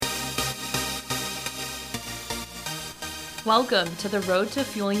Welcome to the Road to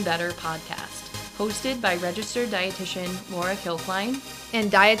Fueling Better podcast, hosted by registered dietitian Laura Kilkline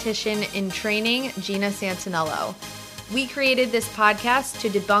and dietitian in training Gina Santinello. We created this podcast to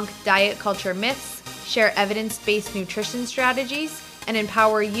debunk diet culture myths, share evidence-based nutrition strategies, and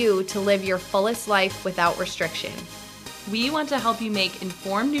empower you to live your fullest life without restriction. We want to help you make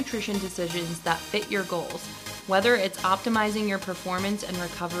informed nutrition decisions that fit your goals, whether it's optimizing your performance and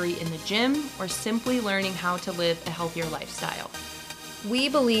recovery in the gym or simply learning how to live a healthier lifestyle. We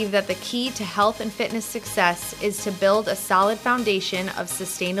believe that the key to health and fitness success is to build a solid foundation of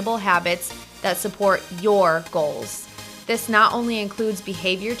sustainable habits that support your goals. This not only includes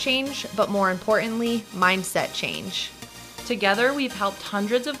behavior change, but more importantly, mindset change. Together, we've helped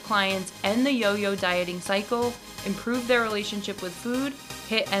hundreds of clients end the yo-yo dieting cycle, improve their relationship with food,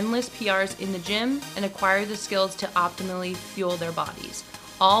 hit endless PRs in the gym, and acquire the skills to optimally fuel their bodies,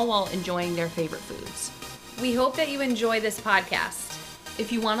 all while enjoying their favorite foods. We hope that you enjoy this podcast.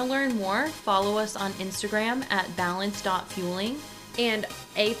 If you want to learn more, follow us on Instagram at balance.fueling and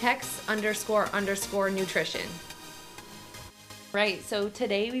apex__nutrition. Right, so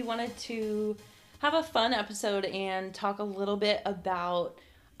today we wanted to have a fun episode and talk a little bit about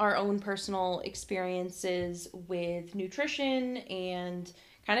our own personal experiences with nutrition and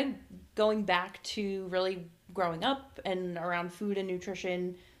kind of going back to really growing up and around food and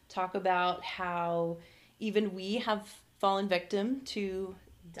nutrition, talk about how even we have fallen victim to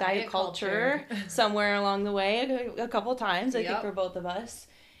diet culture somewhere along the way a couple times, I think, for both of us,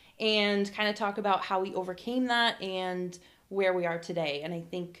 and kind of talk about how we overcame that and where we are today. And I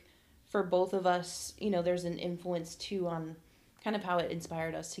think for both of us, you know, there's an influence too on kind of how it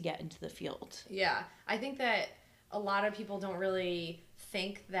inspired us to get into the field. Yeah, I think that a lot of people don't really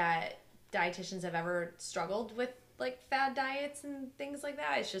think that dietitians have ever struggled with like fad diets and things like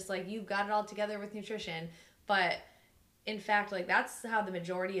that. It's just like you've got it all together with nutrition, but in fact, like that's how the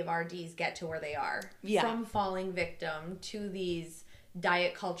majority of RDs get to where they are. Yeah. From falling victim to these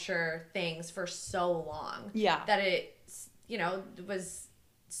diet culture things for so long. Yeah. That it, you know, was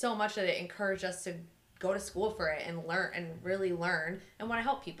so much that it encouraged us to go to school for it and learn and really learn and want to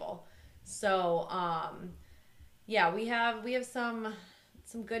help people. So, yeah, we have some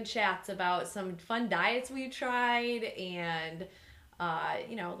good chats about some fun diets we tried and,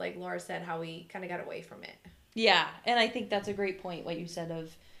 you know, like Laura said, how we kind of got away from it. Yeah, and I think that's a great point, what you said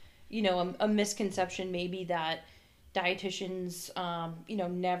of, you know, a misconception maybe that dietitians, you know,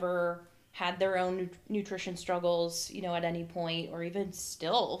 never had their own nutrition struggles, you know, at any point, or even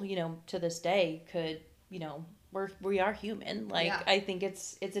still, you know, to this day could, you know, we are human. Like, yeah. I think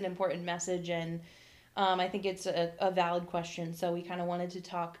it's an important message, and I think it's a valid question. So we kind of wanted to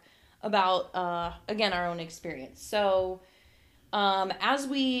talk about, again, our own experience. So as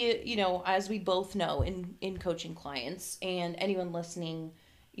we both know in coaching clients, and anyone listening,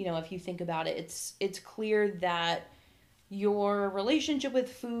 you know, if you think about it, it's clear that your relationship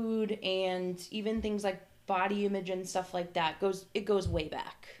with food and even things like body image and stuff like that goes way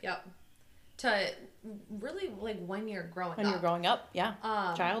back. Yep. To really like when you're growing up. Yeah.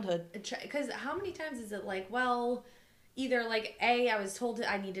 Childhood. Because how many times is it like, well, either like I was told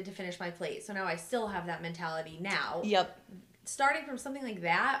I needed to finish my plate, so now I still have that mentality now. Yep. Starting from something like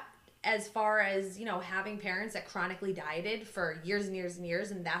that, as far as, you know, having parents that chronically dieted for years and years and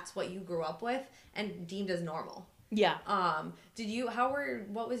years, and that's what you grew up with and deemed as normal. Yeah.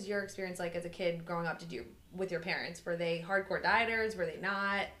 What was your experience like as a kid growing up? With your parents? Were they hardcore dieters? Were they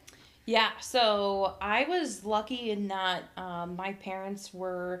not? Yeah. So I was lucky in that my parents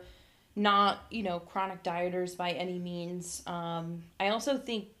were not, you know, chronic dieters by any means. I also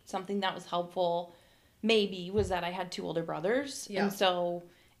think something that was helpful maybe was that I had two older brothers. Yeah. And so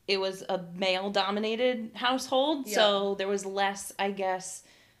it was a male-dominated household. Yeah. So there was less, I guess,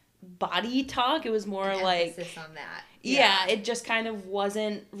 body talk. It was more like emphasis on that. Yeah, it just kind of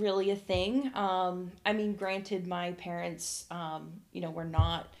wasn't really a thing. I mean, granted, my parents, you know, were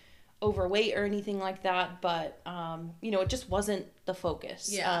not overweight or anything like that, but you know, it just wasn't the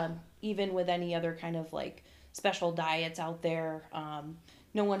focus. Yeah. Even with any other kind of like special diets out there,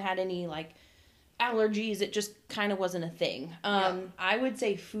 no one had any like allergies. It just kind of wasn't a thing. I would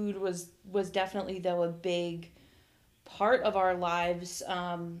say food was definitely though a big part of our lives,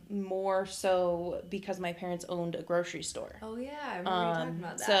 more so because my parents owned a grocery store. Oh yeah, I remember you talking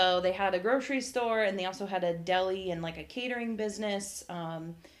about that. So they had a grocery store and they also had a deli and like a catering business.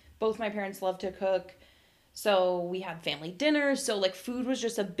 Both my parents loved to cook. So we had family dinners. So like food was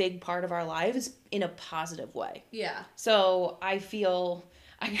just a big part of our lives in a positive way. Yeah. So I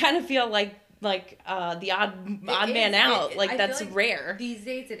kind of feel like the odd man out. That's rare. These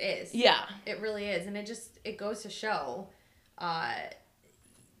days it is. Yeah. It really is. And it goes to show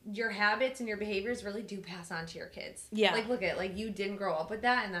your habits and your behaviors really do pass on to your kids. Yeah. Like, look at, like, you didn't grow up with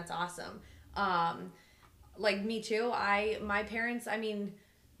that, and that's awesome. Like, me too. My parents, I mean,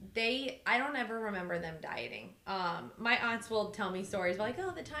 I don't ever remember them dieting. My aunts will tell me stories like,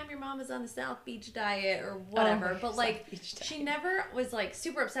 oh, the time your mom was on the South Beach diet or whatever. But, like, she never was, like,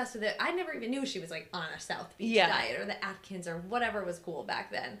 super obsessed with it. I never even knew she was, like, on a South Beach diet or the Atkins or whatever was cool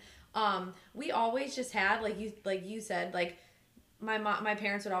back then. We always just had, like you said, like, my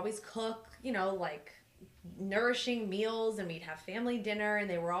parents would always cook, you know, like, nourishing meals, and we'd have family dinner, and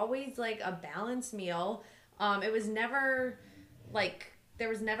they were always, like, a balanced meal. It was never, like, there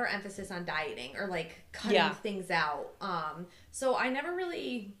was never emphasis on dieting or, like, cutting things out. So I never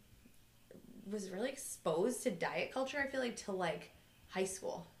really was really exposed to diet culture, I feel like, till, like, high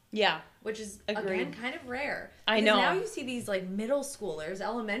school. Yeah. Which is, Agreed. again, kind of rare. I know. Now you see these, like, middle schoolers,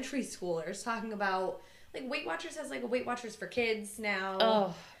 elementary schoolers talking about, like, Weight Watchers has, like, a Weight Watchers for kids now.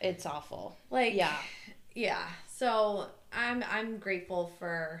 Oh, it's awful. Like, yeah. So I'm grateful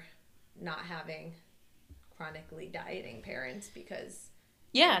for not having chronically dieting parents, because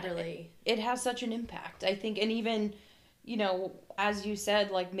it has such an impact, I think. And even, you know, as you said,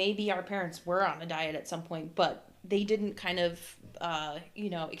 like, maybe our parents were on a diet at some point, but they didn't kind of you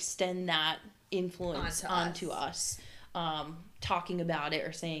know, extend that influence onto us, talking about it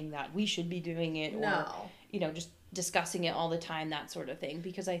or saying that we should be doing it, or, you know, just discussing it all the time, that sort of thing.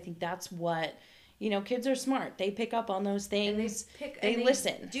 Because I think that's what, you know, kids are smart. They pick up on those things. They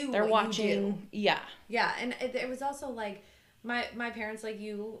listen. They're watching. Yeah. Yeah, and it was also, like, my parents, like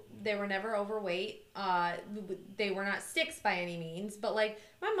you, they were never overweight. They were not sticks by any means, but, like,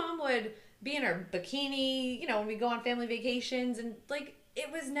 my mom would be in her bikini, you know, when we go on family vacations, and, like,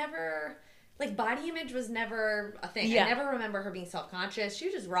 it was never, like, body image was never a thing. I never remember her being self-conscious.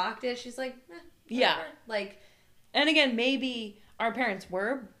 She just rocked it. She's like, whatever. Like, and again, maybe our parents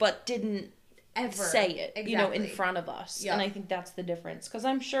were, but didn't ever say it, you know, in front of us. And I think that's the difference. Because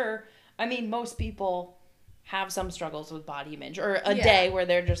I'm sure, I mean, most people have some struggles with body image, or a day where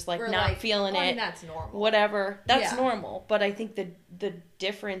they're just, like, not, like, feeling it. I mean, that's normal. Whatever. That's normal. But I think the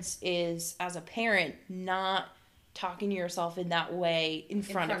difference is, as a parent, not talking to yourself in that way in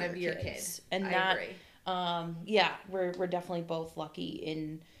front of your kids. And I agree. We're definitely both lucky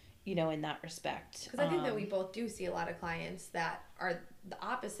in, you know, in that respect. Because I think that we both do see a lot of clients that are the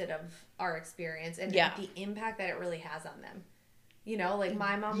opposite of our experience, and the impact that it really has on them. You know, like,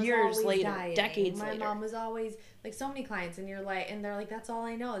 my mom was always dieting. Decades later. My mom was always, like, so many clients, and you're like, and they're like, that's all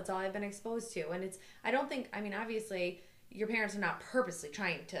I know. That's all I've been exposed to. And I don't think, I mean, obviously, your parents are not purposely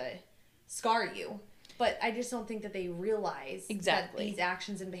trying to scar you, but I just don't think that they realize that these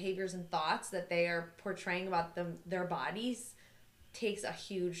actions and behaviors and thoughts that they are portraying about their bodies takes a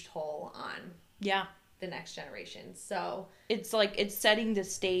huge toll on the next generation. So it's like, it's setting the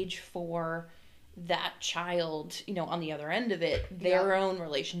stage for that child, you know, on the other end of it, their own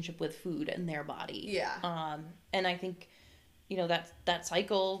relationship with food and their body. And I think, you know, that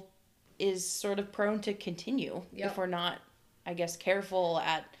cycle is sort of prone to continue if we're not, I guess, careful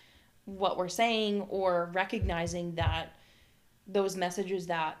at what we're saying, or recognizing that those messages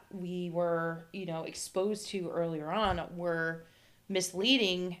that we were, you know, exposed to earlier on were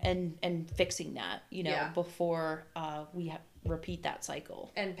misleading, and fixing that, you know, before we repeat that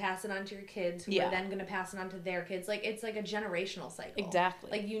cycle. And pass it on to your kids, who are then going to pass it on to their kids. Like, it's like a generational cycle. Exactly.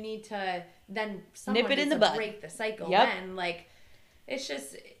 Like, you need to, then someone nip it in needs the to bud. Break the cycle. Then, like, it's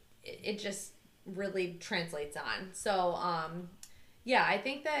just, it just really translates on. So, I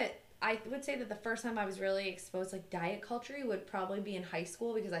think that I would say that the first time I was really exposed to, like, diet culture would probably be in high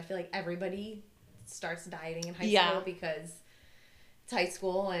school, because I feel like everybody starts dieting in high school, because it's high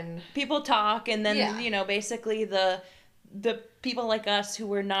school and people talk, and then, you know, basically the people like us who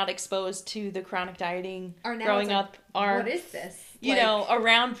were not exposed to the chronic dieting growing up are, what is this? You know,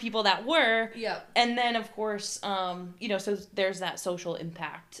 around people that were. Yep. And then, of course, you know, so there's that social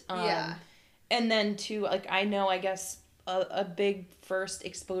impact. And then, too, like, I know, I guess, a big first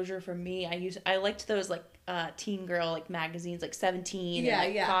exposure for me, I liked those, like, teen girl, like, magazines, like 17.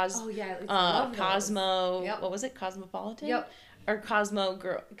 And, like, Cosmo. Yep. What was it? Cosmopolitan? Yep. Or Cosmo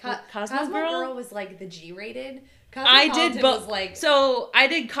Girl. Cosmo Girl was, like, the G-rated. I did both. Like, so I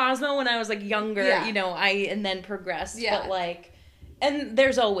did Cosmo when I was, like, younger, you know, and then progressed. But, like, and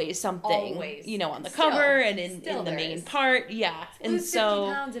there's always something, you know, on the cover and in the main part. Yeah. And lose 50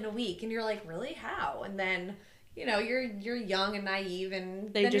 pounds in a week, and you're like, really? How? And then, you know, you're young and naive,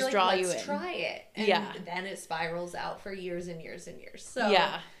 and they then just you're like, draw let's you in. Try it. And then it spirals out for years and years and years. So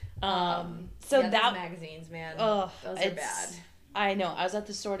so that those magazines, man, those are bad. I know. I was at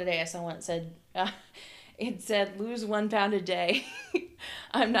the store today. I saw one that said it said lose 1 pound a day.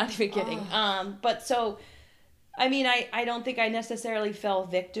 I'm not even kidding. But so, I mean, I don't think I necessarily fell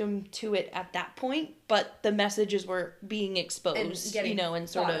victim to it at that point, but the messages were being exposed, getting and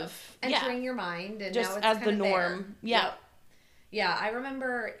sort of entering your mind, and just now it's as the kind of norm. there. Yeah. Yep. Yeah, I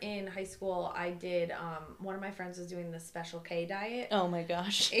remember in high school, I did, one of my friends was doing the Special K diet. Oh my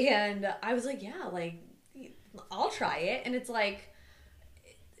gosh. And I was like, yeah, like, I'll try it. And it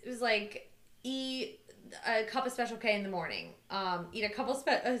was like, eat a cup of Special K in the morning, eat a cup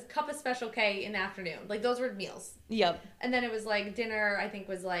of Special K in the afternoon. Like, those were meals. Yep. And then it was like dinner, I think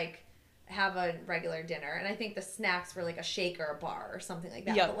was like, have a regular dinner. And I think the snacks were like a shake or a bar or something like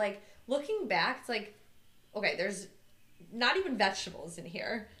that. Yep. But like, looking back, it's like, okay, there's not even vegetables in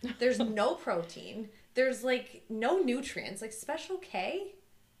here. There's no protein. There's like no nutrients. Like Special K?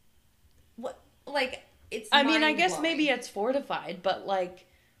 What? Like, it's I mean, I guess mind-blowing. maybe it's fortified, but like,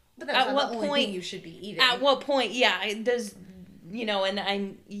 But that's at not what the only point- thing you should be eating. at what point, yeah, does,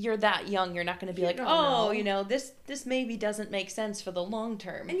 and you're that young, you're not going to be You like, don't oh, know. this maybe doesn't make sense for the long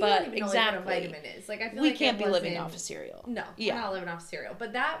term. and you but don't even know like, exactly, what a vitamin is. Like, I feel we like can't it be living wasn't- off of cereal. No, Yeah. we're not living off cereal.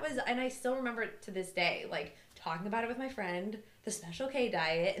 But that was, and I still remember it to this day, like, talking about it with my friend, the Special K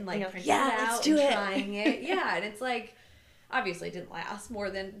diet, and like And you're like, printing yeah, it let's out do and it. trying it. Yeah, and it's like, obviously it didn't last more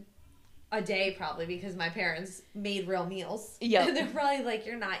than a day probably because my parents made real meals. Yep. And they're probably like,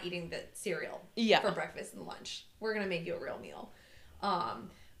 you're not eating the cereal Yeah. for breakfast and lunch. We're going to make you a real meal.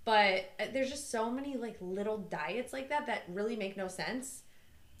 But there's just so many like little diets like that really make no sense,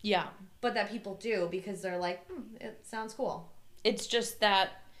 Yeah. but that people do because they're like, it sounds cool. It's just that,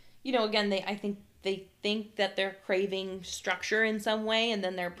 again, I think they think that they're craving structure in some way, and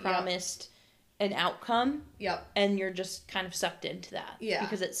then they're promised an outcome, Yep. and you're just kind of sucked into that. Yeah.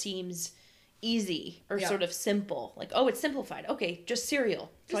 Because it seems easy or Yeah. sort of simple. Like, oh, it's simplified. Okay, just cereal.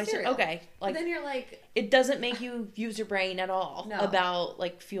 Just Twice cereal. Okay. But Like, then you're like, it doesn't make you use your brain at all No. about,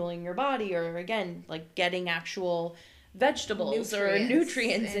 like, fueling your body or, again, like, getting actual vegetables or Nutrients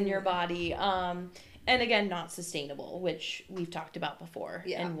nutrients in and- your body. And again, not sustainable, which we've talked about before,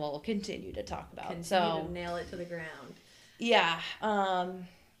 Yeah. and we'll continue to talk about. continue So to nail it to the ground. yeah,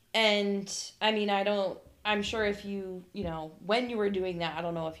 and I mean, I'm sure if when you were doing that, I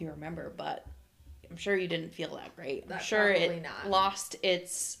don't know if you remember, but I'm sure you didn't feel that great. I'm That sure probably it not. lost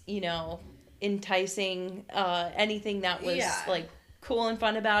its, enticing, anything that was Yeah. like cool and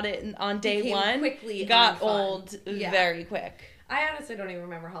fun about it and on day Became one quickly got unfun. old Yeah. very quick. I honestly don't even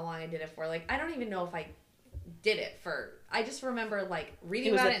remember how long I did it for. Like, I don't even know if I did it for. I just remember like reading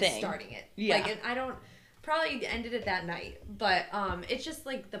It was about a it thing. and starting it. Yeah. Like, and I don't probably ended it that night. But it's just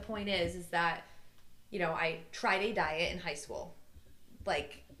like the point is that I tried a diet in high school.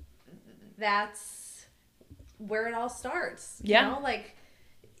 Like, that's where it all starts. Yeah. Like,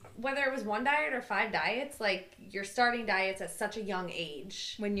 whether it was one diet or 5 diets, like, you're starting diets at such a young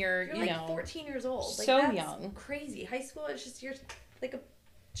age. When you're, You're like 14 years old. Like, so that's young. crazy. High school, it's just you're like a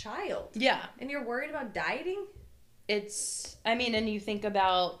child. Yeah. And you're worried about dieting? And you think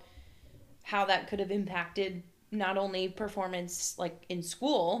about how that could have impacted not only performance like in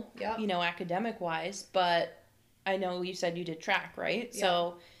school, Yep. academic wise, but I know you said you did track, right? Yeah.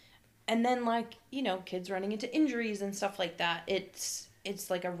 So, and then like, kids running into injuries and stuff like that.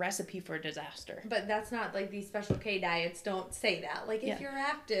 It's like a recipe for disaster. But that's not like these Special K diets don't say that. Like, Yeah. if you're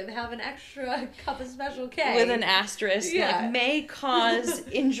active, have an extra cup of Special K. With an asterisk, Yeah. like may cause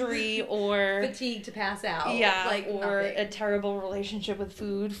injury or fatigue to pass out. yeah, Like, or nothing. a terrible relationship with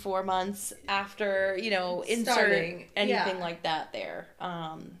food 4 months after, insert Starting, anything yeah. like that there.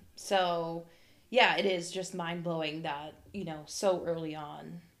 So yeah, it is just mind blowing that, so early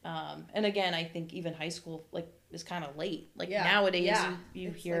on. And again, I think even high school, like, is kind of late. Like Yeah. nowadays Yeah.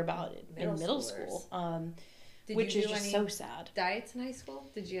 you It's hear like about it in middle middle schoolers. school. Did Which you is do just any so sad. diets in high school?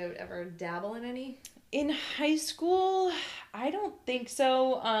 Did you ever dabble in any? In high school, I don't think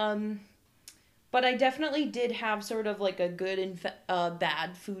so. But I definitely did have sort of like a good and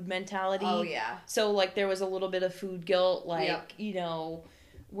bad food mentality. Oh, yeah. So like there was a little bit of food guilt, like, Yep.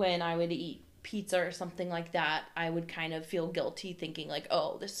 when I would eat pizza or something like that, I would kind of feel guilty thinking like,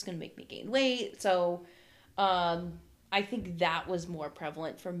 oh, this is going to make me gain weight. So I think that was more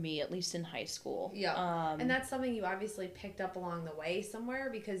prevalent for me, at least in high school. Yeah. And that's something you obviously picked up along the way somewhere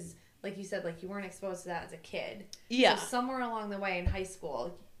because, like you said, like you weren't exposed to that as a kid. Yeah. So somewhere along the way in high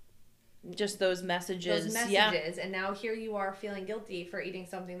school, Just those messages. those Yeah. messages, and now here you are feeling guilty for eating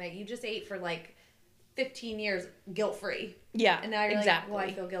something that you just ate for like 15 years guilt free. Yeah. And now you're exactly. like, well,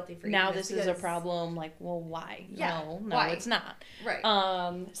 I feel guilty for now eating this is a because- problem. Like, well, why? Yeah, No, why? it's not. Right.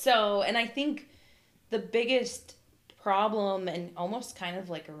 So, and I think the biggest problem and almost kind of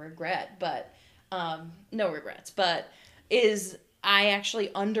like a regret, but no regrets, but is I actually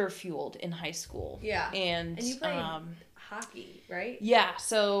underfueled in high school. Yeah. And you played hockey, right? Yeah,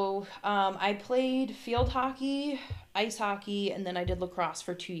 so I played field hockey, ice hockey, and then I did lacrosse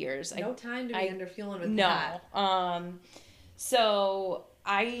for 2 years. No time to be underfueling with no. that. So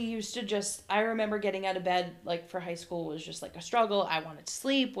I used to just, I remember getting out of bed, like for high school was just like a struggle. I wanted to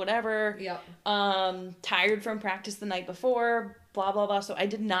sleep, whatever. Yep. Tired from practice the night before, blah, blah, blah. So I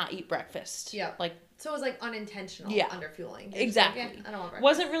did not eat breakfast. Yep. Like, so it was like unintentional underfueling. Exactly. Like, I don't want breakfast.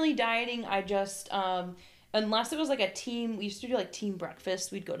 Wasn't really dieting. I just, unless it was like a team, we used to do like team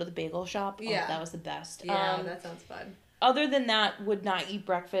breakfast. We'd go to the bagel shop. Yeah. Oh, that was the best. Yeah, that sounds fun. Other than that, would not eat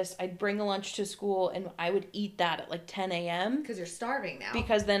breakfast. I'd bring a lunch to school and I would eat that at like 10 a.m. Because you're starving now.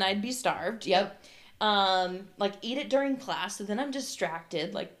 Because then I'd be starved. Yep. Like eat it during class, so then I'm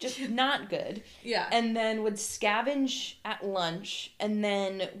distracted, like just not good. Yeah. And then would scavenge at lunch, and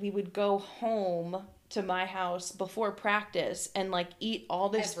then we would go home to my house before practice and like eat all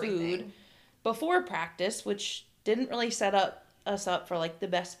this food before practice, which didn't really set us up for like the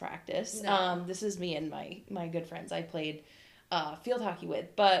best practice. No. This is me and my good friends I played field hockey with,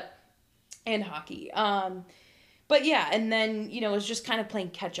 and hockey. But yeah, and then it was just kind of playing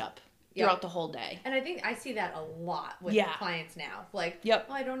catch up throughout the whole day. And I think I see that a lot with clients now. Like, oh,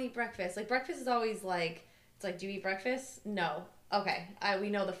 I don't eat breakfast. Like, breakfast is always like, it's like, do you eat breakfast? No. Okay. We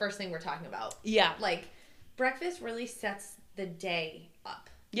know the first thing we're talking about. Yeah. Like, breakfast really sets the day up.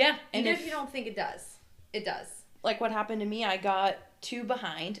 Yeah. And even if you don't think it does, it does. Like what happened to me, I got too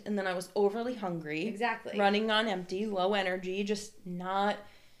behind and then I was overly hungry. Exactly. Running on empty, low energy, just not,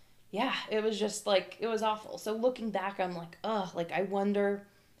 it was just like, it was awful. So looking back, I'm like, like I wonder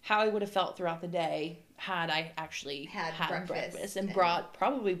how I would have felt throughout the day had I actually had breakfast and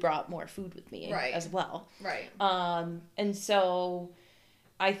probably brought more food with me as well. Right. And so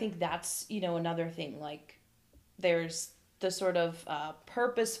I think that's, another thing, like there's the sort of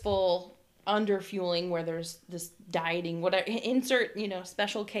purposeful underfueling where there's this dieting, whatever, insert,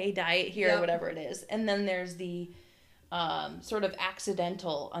 special K diet here, whatever it is. And then there's the sort of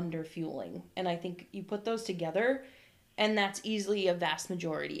accidental underfueling. And I think you put those together and that's easily a vast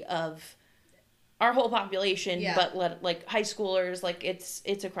majority of our whole population, but like high schoolers, like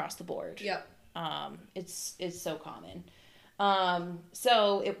it's across the board. Yep. It's so common.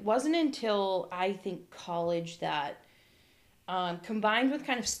 So it wasn't until I think college that combined with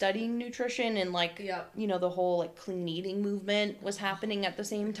kind of studying nutrition and like, the whole like clean eating movement was happening at the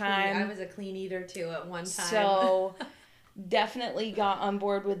same time. I was a clean eater too at one time. So definitely got on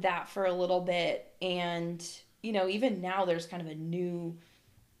board with that for a little bit. And, even now there's kind of a new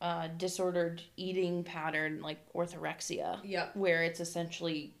disordered eating pattern like orthorexia. Yep. Where it's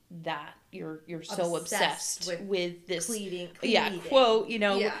essentially that you're so obsessed with this clean quote,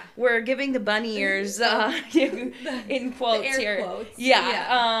 we're giving the bunny ears in quotes here. Quotes.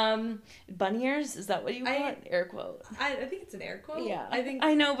 Bunny ears, is that what you call it? Air quote. I think it's an air quote. Yeah.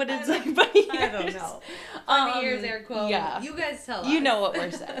 I know, but it's like bunny ears. I don't know. Bunny ears, air quote. Yeah. You guys tell us. You know what we're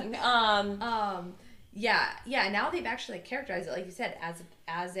saying. Yeah. Now they've actually characterized it, like you said,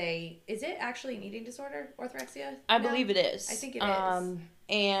 as a. Is it actually an eating disorder, orthorexia? I believe it is. I think it is.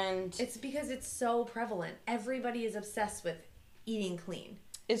 And it's because it's so prevalent. Everybody is obsessed with eating clean.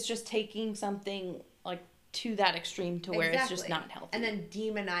 It's just taking something like to that extreme to where it's just not healthy. And then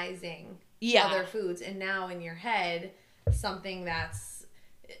demonizing other foods. And now in your head, something that's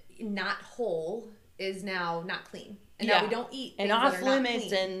not whole is now not clean. And now we don't eat things and off that are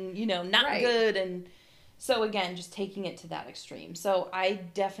limits not clean. and not good. And so again, just taking it to that extreme. So I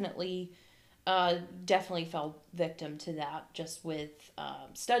definitely fell victim to that just with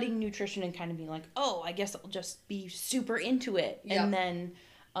studying nutrition and kind of being like, oh, I guess I'll just be super into it. Yep. And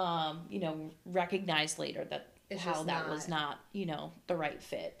then, recognize later that was not, the right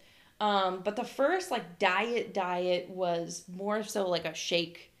fit. But the first like diet was more so like a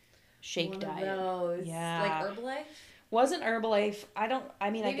shake diet. Of those. Yeah. Like Herbalife? Wasn't Herbalife. I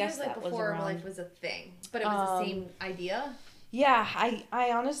guess it was that before was around. Herbalife was a thing, but it was the same idea. Yeah,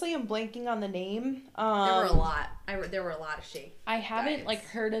 I honestly am blanking on the name. There were a lot. There were a lot of shake. I haven't like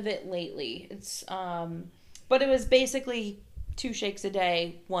heard of it lately. It's but it was basically 2 shakes a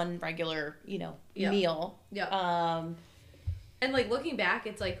day, 1 regular, meal. Yeah. And like looking back,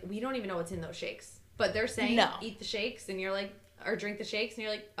 it's like we don't even know what's in those shakes, but they're saying eat the shakes, and you're like, or drink the shakes, and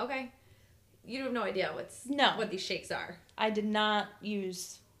you're like, okay, you have no idea what these shakes are. I did not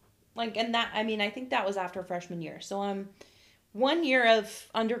use I think that was after freshman year, so I'm 1 year of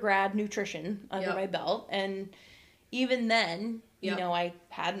undergrad nutrition under my belt, and even then, I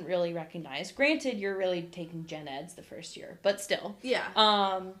hadn't really recognized. Granted, you're really taking gen eds the first year, but still.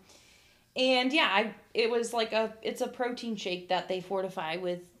 Yeah. And yeah, it was like it's a protein shake that they fortify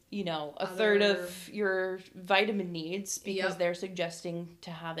with, a third Other. of your vitamin needs because Yep. they're suggesting to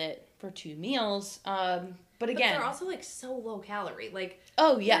have it for 2 meals. But But again, they're also like so low calorie. Like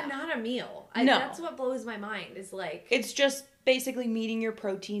oh they're yeah, not a meal. No. That's what blows my mind. Is like it's just basically meeting your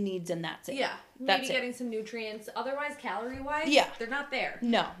protein needs and that's it. yeah, maybe That's it. getting some nutrients. Otherwise, calorie wise, Yeah. they're not there.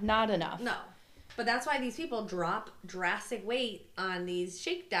 No, not enough. No. But that's why these people drop drastic weight on these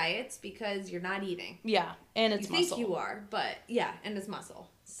shake diets because you're not eating. Yeah, and it's You muscle. think you are, but yeah, and it's muscle.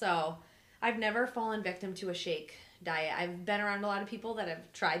 So I've never fallen victim to a shake diet. I've been around a lot of people that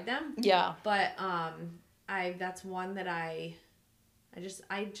have tried them, Yeah. but that's one that I just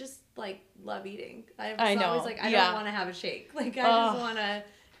like love eating. I know. Always like I Yeah. don't want to have a shake. Like I just want to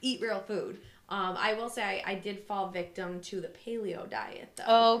eat real food. I will say I did fall victim to the paleo diet though.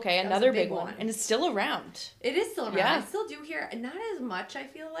 Oh, okay, That was another a big one. And it's still around. It is still around. Yeah. I still do hear not as much, I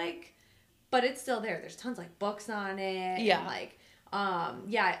feel like, but it's still there. There's tons like books on it. Yeah. And, like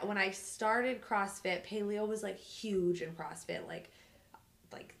when I started CrossFit, paleo was like huge in CrossFit like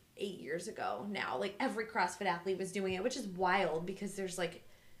 8 years ago now. Like every CrossFit athlete was doing it, which is wild because there's like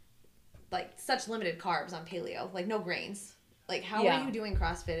such limited carbs on paleo, like no grains. Like how Yeah. are you doing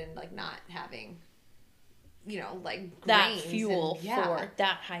CrossFit and like not having like That grains fuel and, yeah. for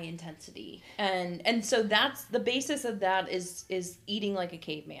that high intensity. And so that's the basis of that is eating like a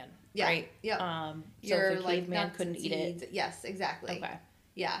caveman, Yeah. right? Yep. So Your if a like caveman nuts couldn't and eat it. seeds. Yes, exactly. Okay.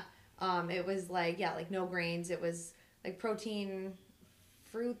 Yeah. It was like no grains. It was like protein,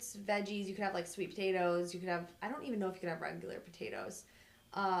 fruits, veggies. You could have like sweet potatoes. You could have I don't even know if you could have regular potatoes.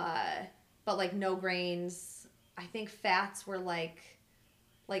 But like no grains. I think fats were like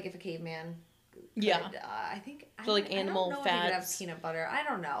if a caveman could, Yeah. I think So, like, I don't animal know if you could have fats. peanut butter. I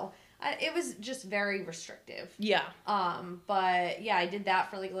don't know. It was just very restrictive. Yeah. But yeah, I did that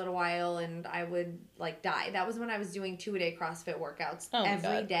for like a little while and I would like die. That was when I was doing 2-a-day CrossFit workouts Oh my every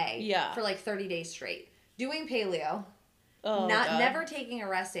God. day Yeah. for like 30 days straight. Doing paleo, Oh, God. never taking a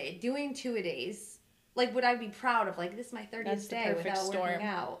rest day, doing 2-a-days. Like would I be proud of like this is my 30th That's the day perfect without storm. working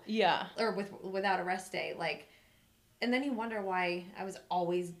out Yeah. or without a rest day like and then you wonder why I was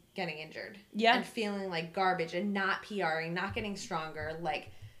always getting injured. Yeah. And feeling like garbage and not PRing, not getting stronger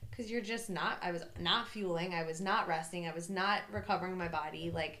like because you're just not I was not fueling, I was not resting, I was not recovering my body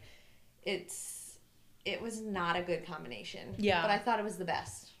like it was not a good combination. Yeah. But I thought it was the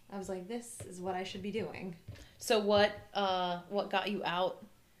best. I was like this is what I should be doing. So what got you out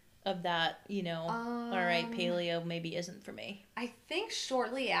of that, all right, paleo maybe isn't for me? I think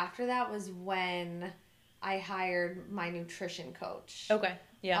shortly after that was when I hired my nutrition coach. Okay.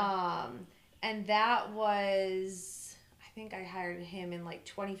 Yeah. And that was, I think I hired him in like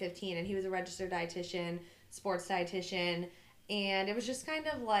 2015, and he was a registered dietitian, sports dietitian, and it was just kind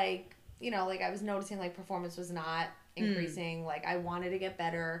of like, like I was noticing like performance was not increasing, like I wanted to get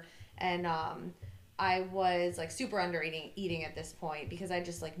better, and I was like super under eating at this point because I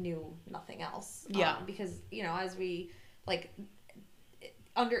just like knew nothing else. Yeah. Because, as we like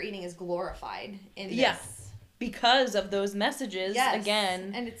under eating is glorified in this. Yeah. Because of those messages, Yes.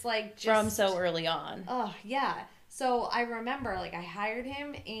 again, And it's like just, from so early on. Oh, yeah. So I remember, like, I hired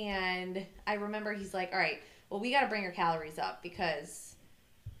him, and I remember he's like, all right, well, we got to bring your calories up because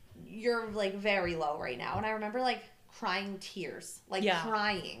you're, like, very low right now. And I remember, like, crying tears. Like, Yeah.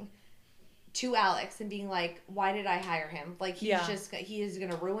 crying to Alex and being like, why did I hire him? Like, he is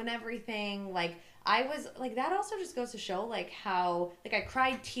going to ruin everything. Like, I was, like, that also just goes to show, like, how, like, I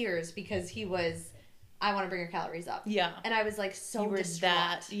cried tears because he was, I want to bring your calories up. Yeah. And I was, like, so You were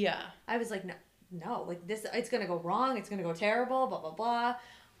distraught. yeah. I was like, no, like this, it's gonna go wrong. It's gonna go terrible. Blah blah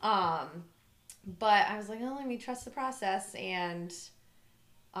blah. But I was like, oh, let me trust the process, and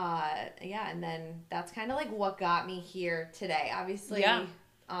yeah, and then that's kind of like what got me here today. Obviously, Yeah.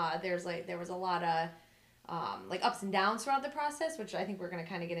 there was a lot of like ups and downs throughout the process, which I think we're gonna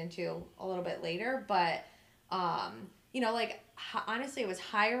kind of get into a little bit later. But like honestly, it was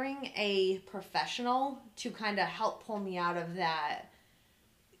hiring a professional to kind of help pull me out of that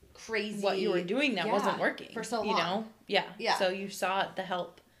crazy What you were doing that wasn't working for so long. Yeah. Yeah. So you sought the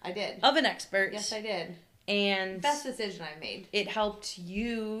help I did. of an expert. Yes, I did. And Best decision I made. it helped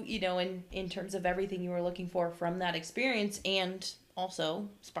you, in terms of everything you were looking for from that experience, and also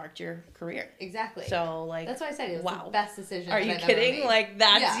sparked your career. Exactly. So like that's why I said it was wow. the best decision. Are that you I've kidding? Ever made. Like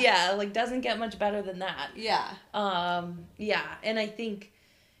that's like doesn't get much better than that. Yeah. Yeah, and I think,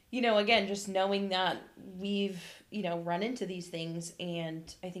 again, just knowing that we've, run into these things,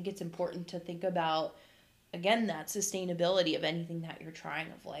 and I think it's important to think about, again, that sustainability of anything that you're trying,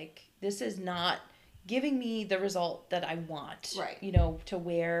 of like, this is not giving me the result that I want. Right. To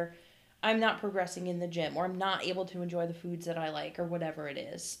where I'm not progressing in the gym, or I'm not able to enjoy the foods that I like, or whatever it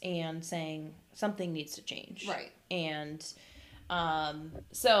is, and saying something needs to change. Right. And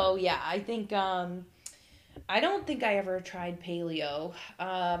so yeah, I think I don't think I ever tried paleo.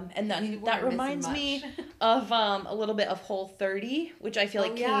 And You that weren't missing reminds me much. of a little bit of Whole30, which I feel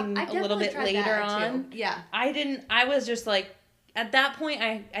like came I a little definitely bit tried later that, on. too. Yeah. I was just like, at that point,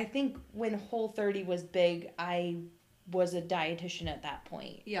 I think when Whole30 was big, I was a dietitian at that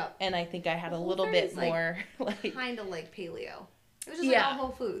point. Yep. And I think I had a Well, little Whole30 bit is, like, more, like, Kind of like paleo. It was just Yeah. like all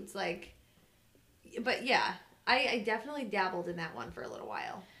Whole Foods. Like, but yeah, I definitely dabbled in that one for a little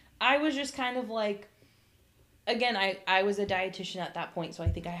while. I was just kind of like, again, I was a dietitian at that point, so I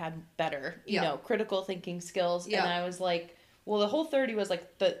think I had better, Yeah. critical thinking skills. Yeah. And I was like, well, the Whole30 was like,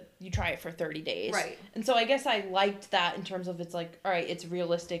 you try it for 30 days. Right. And so I guess I liked that in terms of, it's like, all right, it's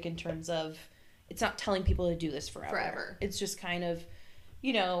realistic in terms of, it's not telling people to do this forever. It's just kind of,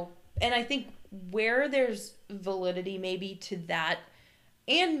 and I think where there's validity maybe to that,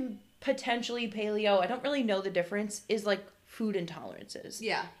 and potentially paleo, I don't really know the difference, is like food intolerances.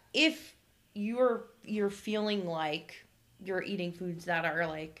 Yeah. If you're feeling like you're eating foods that are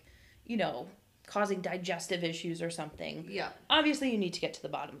like, causing digestive issues or something, Yeah. obviously you need to get to the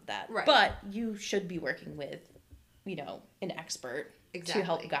bottom of that. Right. But you should be working with, an expert Exactly. to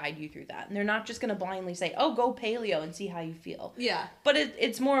help guide you through that. And they're not just going to blindly say, oh, go paleo and see how you feel. Yeah. But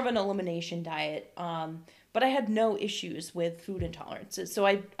it's more of an elimination diet. But I had no issues with food intolerances. So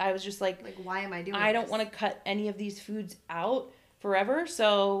I was just like, Why am I doing I don't this? want to cut any of these foods out forever.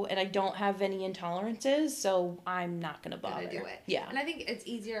 So, and I don't have any intolerances, so I'm not going to bother. Do it. Yeah. And I think it's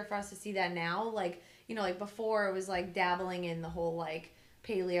easier for us to see that now. Like, like before it was like dabbling in the whole like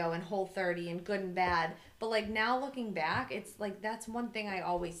paleo and Whole30 and good and bad. But like now looking back, it's like that's one thing I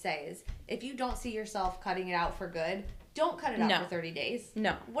always say is if you don't see yourself cutting it out for good, don't cut it out No. for 30 days.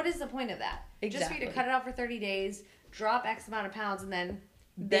 No. What is the point of that? Just for you Exactly. to cut it out for 30 days, drop X amount of pounds, and then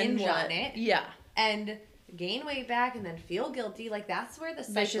Then binge what? on it. Yeah. And gain weight back and then feel guilty. Like that's where the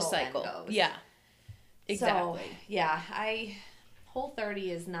Vicious cycle. then goes. Yeah. Exactly. So, yeah, Whole30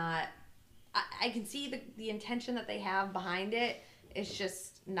 is not. I can see the intention that they have behind it. It's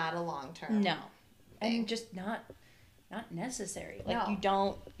just not a long term. No. thing. And just not necessary. Like No. you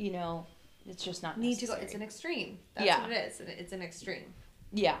don't, it's just not Need to necessary. go. It's an extreme. That's Yeah. what it is. It's an extreme.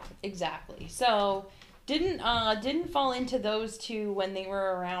 Yeah, exactly. So didn't fall into those two when they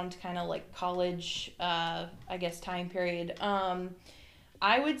were around kind of like college, I guess, time period.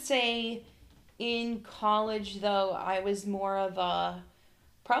 I would say in college though, I was more of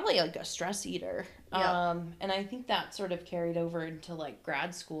probably like a stress eater. Yeah. And I think that sort of carried over into like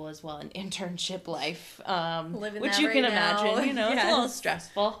grad school as well, and internship life. Living Which that you right can now. imagine, it's a Yes. little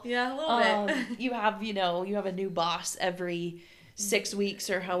stressful. Yeah, a little bit. You have a new boss every 6 weeks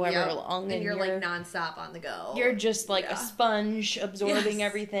or however Yep. long, and you're like nonstop on the go. you're just like Yeah. a sponge absorbing Yes.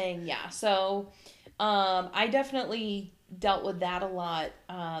 everything. Yeah. So, I definitely dealt with that a lot.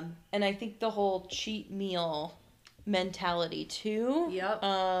 And I think the whole cheat meal mentality too. Yep.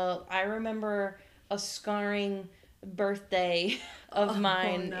 I remember a scarring birthday of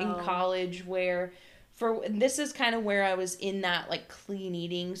mine no. in college where this is kind of where I was in that like clean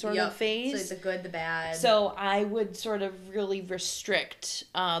eating sort Yep. of phase. So it's the good, the bad. So I would sort of really restrict,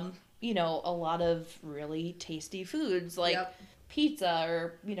 a lot of really tasty foods like Yep. pizza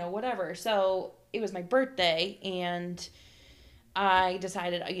or, whatever. So it was my birthday and I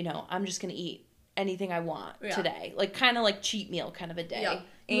decided, I'm just going to eat anything I want Yeah. today. Like kind of like cheat meal kind of a day. Yep.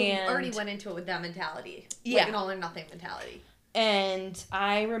 And You already went into it with that mentality. Yeah. Like an all or nothing mentality. And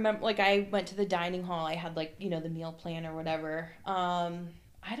I remember, like, I went to the dining hall. I had, like, the meal plan or whatever.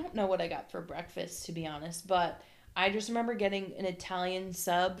 I don't know what I got for breakfast, to be honest. But I just remember getting an Italian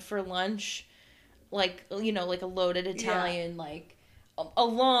sub for lunch. Like, like a loaded Italian, like,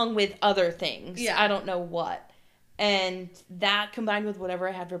 along with other things. Yeah. I don't know what. And that combined with whatever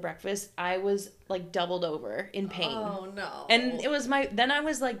I had for breakfast, I was, like, doubled over in pain. Oh, no. And it was then I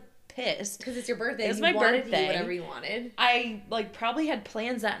was, like, pissed. Because it's your birthday. It was You my wanted to birthday. eat whatever you wanted. I like probably had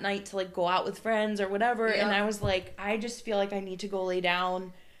plans that night to like go out with friends or whatever, Yeah. and I was like, I just feel like I need to go lay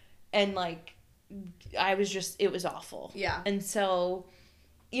down, and like it was awful. Yeah. And so,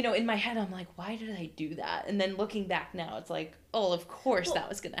 in my head I'm like, why did I do that? And then looking back now, it's like, oh, of course that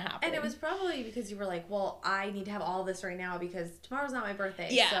was gonna happen. And it was probably because you were like, well, I need to have all this right now because tomorrow's not my birthday.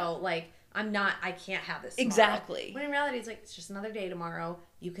 Yeah. So, like, I can't have this tomorrow. Exactly. When in reality, it's like, it's just another day tomorrow.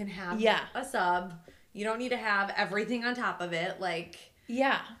 You can have Yeah. a sub. You don't need to have everything on top of it. Like,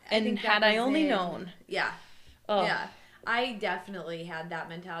 yeah. I And think had that I was only in- known, yeah. oh Yeah. I definitely had that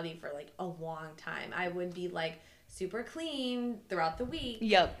mentality for, like, a long time. I would be, like, super clean throughout the week.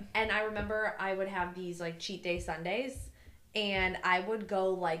 Yep. And I remember I would have these like cheat day Sundays, and I would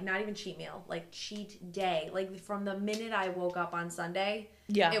go like not even cheat meal, like cheat day. Like from the minute I woke up on Sunday,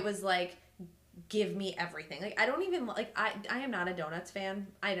 Yeah. it was like give me everything. Like I don't even like I am not a donuts fan.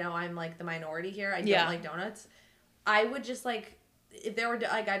 I know I'm like the minority here. I don't like donuts. I would just like if there were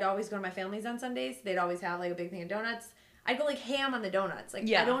like I'd always go to my family's on Sundays. They'd always have like a big thing of donuts. I'd go like ham on the donuts. Like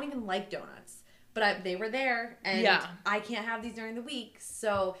I don't even like donuts. But they were there, and I can't have these during the week.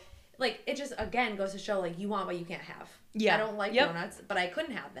 So, like, it just, again, goes to show, like, you want what you can't have. Yeah. I don't like donuts, but I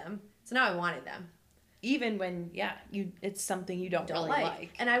couldn't have them. So now I wanted them. Even when, it's something you don't really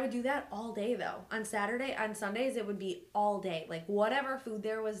like. And I would do that all day, though. On Sundays, it would be all day. Like, whatever food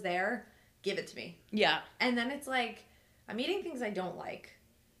there was there, give it to me. Yeah. And then it's like, I'm eating things I don't like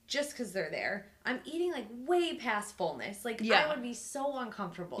just because they're there. I'm eating, like, way past fullness. Like, I would be so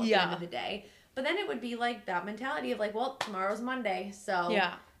uncomfortable at the end of the day. But then it would be like that mentality of like, well, tomorrow's Monday, so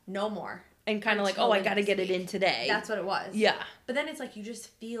no more. And kind of like, I got to get it in today. That's what it was. Yeah. But then it's like you just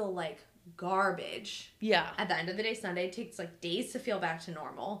feel like garbage. Yeah. At the end of the day, Sunday it takes like days to feel back to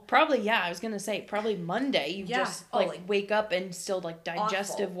normal. Probably, I was going to say, probably Monday, you just like wake up and still like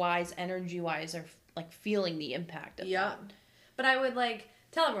digestive-wise, energy-wise, are like feeling the impact of that. But I would like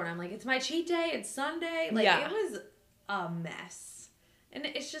tell everyone, I'm like, it's my cheat day, it's Sunday. Like, it was a mess. And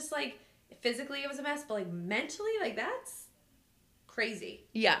it's just like, physically it was a mess, but like mentally, like that's crazy.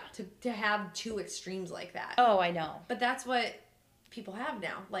 Yeah. To have two extremes like that. Oh, I know. But that's what people have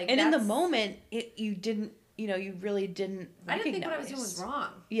now. Like, and in the moment, you didn't, you really didn't recognize. I didn't think what I was doing was wrong.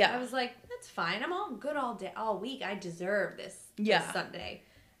 Yeah. I was like, that's fine. I'm all good all day, all week. I deserve this Sunday.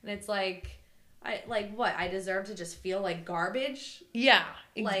 And it's like, I deserve to just feel like garbage. Yeah.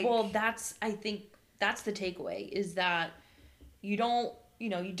 Like, well, I think that's the takeaway is that you don't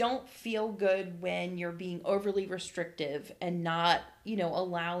feel good when you're being overly restrictive and not,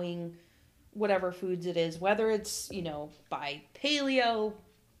 allowing whatever foods it is, whether it's, by paleo,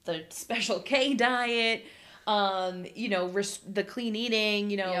 the Special K diet, the clean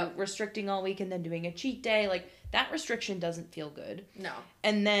eating, restricting all week and then doing a cheat day. Like, that restriction doesn't feel good. No.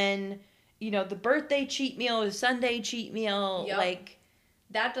 And then, the birthday cheat meal is Sunday cheat meal. Yep. Like,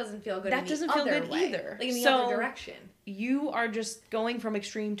 that doesn't feel good. That doesn't feel good either. Like in the other direction. You are just going from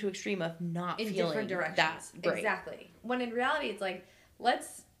extreme to extreme of not feeling different directions. That great. Exactly. When in reality, it's like,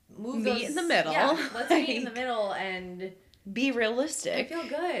 let's meet in the middle. Yeah, let's meet in the middle and be realistic. I feel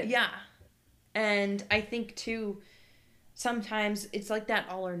good. Yeah. And I think too, sometimes it's like that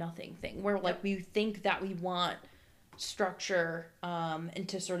all or nothing thing where like we think that we want structure and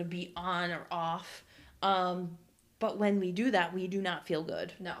to sort of be on or off. But when we do that, we do not feel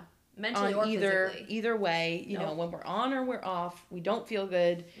good. No. Mentally or physically. Either way, when we're on or we're off, we don't feel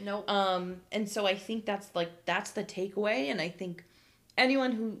good. Nope. And so I think that's the takeaway. And I think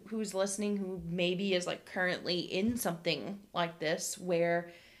anyone who's listening who maybe is like currently in something like this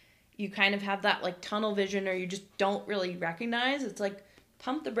where you kind of have that like tunnel vision or you just don't really recognize, it's like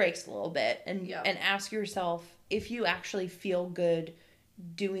pump the brakes a little bit and ask yourself if you actually feel good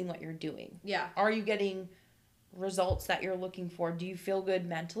doing what you're doing. Yeah. Are you getting results that you're looking for? Do you feel good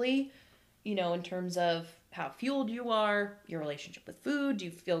mentally, in terms of how fueled you are, your relationship with food? Do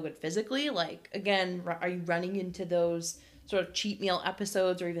you feel good physically? Like, again, are you running into those sort of cheat meal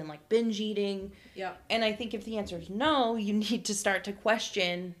episodes or even like binge eating? Yeah. And I think if the answer is no, you need to start to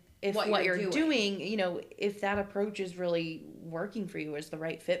question if what you're doing, if that approach is really working for you, is the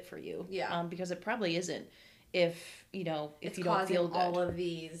right fit for you. Yeah. Because it probably isn't if you don't feel good. All of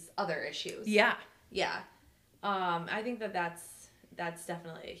these other issues. Yeah. Yeah. I think that's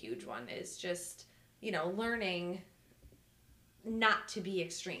definitely a huge one, is just, learning not to be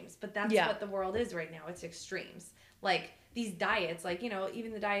extremes. But that's what the world is right now. It's extremes. Like, these diets, like,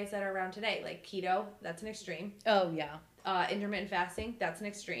 even the diets that are around today, like keto, that's an extreme. Oh, yeah. Intermittent fasting, that's an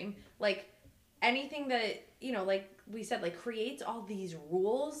extreme. Like, anything that, like we said, like, creates all these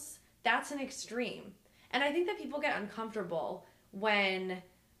rules, that's an extreme. And I think that people get uncomfortable when...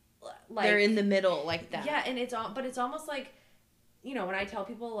 like they're in the middle like that. Yeah, and it's almost like, when I tell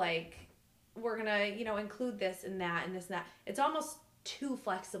people like we're gonna include this and that and this and that, it's almost too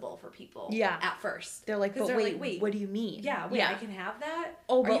flexible for people. Yeah. At first, they're like, but wait, what do you mean? Yeah, wait, I can have that.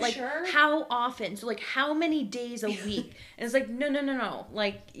 Oh, but like, sure? How often? So like, how many days a week? And it's like, no.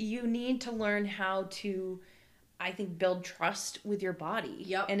 Like, you need to learn how to, I think, build trust with your body.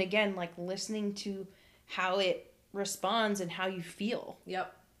 Yep. And again, like listening to how it responds and how you feel.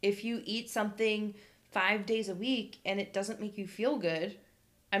 Yep. If you eat something 5 days a week and it doesn't make you feel good,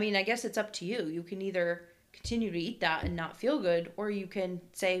 I mean, I guess it's up to you. You can either continue to eat that and not feel good, or you can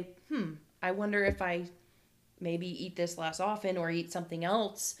say, I wonder if I maybe eat this less often or eat something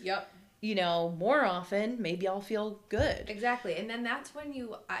else, Yep. more often, maybe I'll feel good. Exactly. And then that's when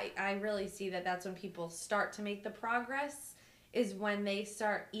I really see that that's when people start to make the progress, is when they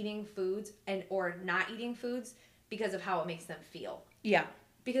start eating foods or not eating foods because of how it makes them feel. Yeah.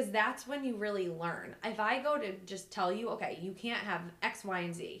 Because that's when you really learn. If I go to just tell you, okay, you can't have X, Y,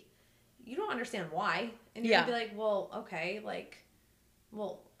 and Z, you don't understand why. And you're going to be like, well, okay,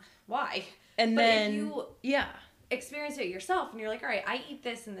 well, why? And but then, if you yeah. experience it yourself and you're like, all right, I eat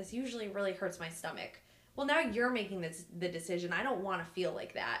this and this usually really hurts my stomach. Well, now you're making the decision. I don't want to feel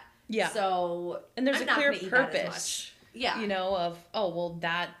like that. Yeah. So, and there's I'm a not clear gonna eat that as purpose. much. Yeah. Of, oh, well,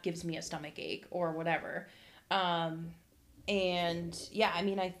 that gives me a stomach ache or whatever. And yeah, I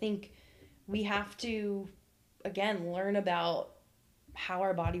mean, I think we have to, again, learn about how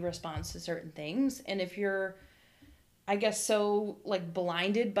our body responds to certain things. And if you're, I guess, so like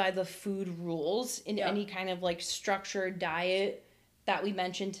blinded by the food rules in any kind of like structured diet that we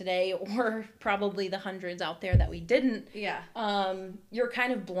mentioned today, or probably the hundreds out there that we didn't, you're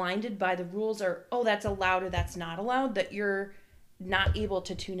kind of blinded by the rules, or, oh, that's allowed or that's not allowed, that you're not able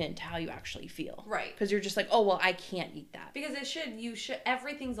to tune into how you actually feel. Right. Because you're just like, oh, well, I can't eat that. Because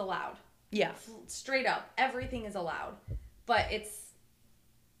everything's allowed. Yeah. Straight up, everything is allowed. But it's,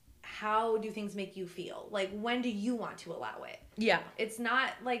 how do things make you feel? Like, when do you want to allow it? Yeah. It's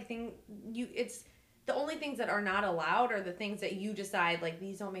not like it's the only things that are not allowed are the things that you decide, like,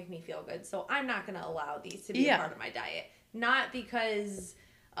 these don't make me feel good, so I'm not going to allow these to be a part of my diet. Not because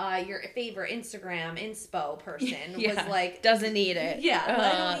your favorite Instagram inspo person was like, doesn't eat it. Yeah,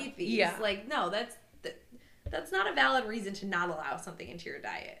 I don't eat these. Yeah. Like, no, that's not a valid reason to not allow something into your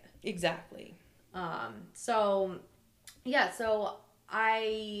diet. Exactly. So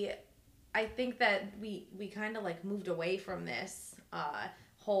I think that we kind of like moved away from this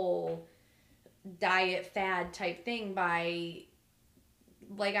whole diet fad type thing by,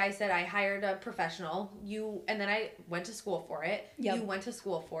 like I said, I hired a professional. And then I went to school for it. Yep. You went to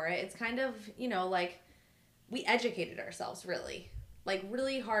school for it. It's kind of, like, we educated ourselves, really. Like,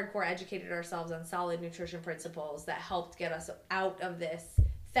 really hardcore educated ourselves on solid nutrition principles that helped get us out of this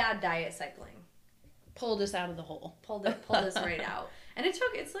fad diet cycling. Pulled us out of the hole. Pulled us right out. And it's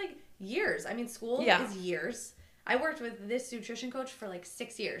like years. I mean, school is years. I worked with this nutrition coach for like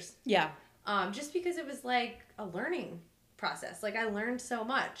 6 years. Yeah. Just because it was like a learning process. Like, I learned so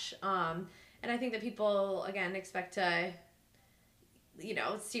much. And I think that people, again, expect to,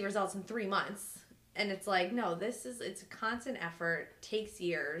 see results in 3 months. And it's like, no, it's a constant effort, takes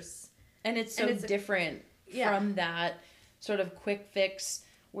years. And it's so different from that sort of quick fix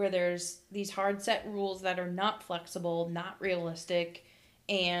where there's these hard set rules that are not flexible, not realistic.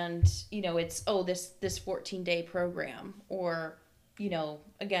 And, it's, oh, this 14-day program, or,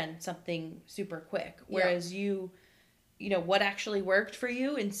 again, something super quick. Whereas what actually worked for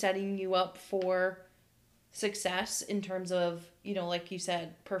you in setting you up for success in terms of, like you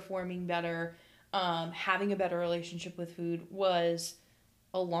said, performing better, having a better relationship with food was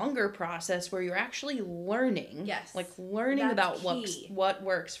a longer process where you're actually learning. Yes. Like learning That's about key. what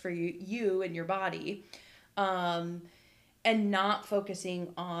works for you and your body. And not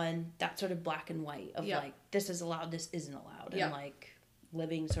focusing on that sort of black and white of like, this is allowed, this isn't allowed. And like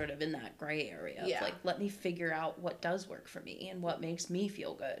living sort of in that gray area of like, let me figure out what does work for me and what makes me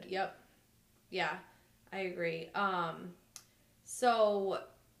feel good. Yep. Yeah, I agree. So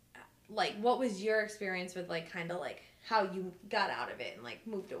like, what was your experience with like, kind of like how you got out of it and like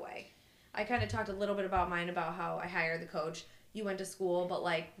moved away? I kind of talked a little bit about mine, about how I hired the coach. You went to school, but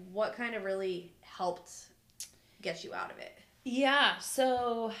like, what kind of really helped get you out of it? Yeah,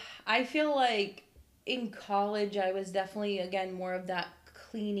 so I feel like in college I was definitely, again, more of that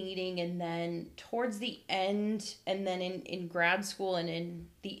clean eating, and then towards the end and then in grad school and in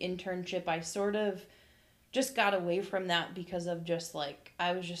the internship I sort of just got away from that because of just like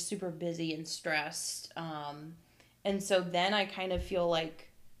I was just super busy and stressed, and so then I kind of feel like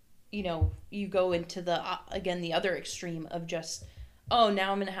you go into the again the other extreme of just, oh,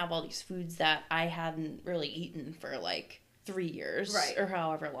 now I'm going to have all these foods that I hadn't really eaten for like 3 years or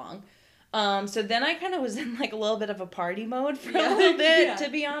however long. So then I kind of was in like a little bit of a party mode for a little bit, to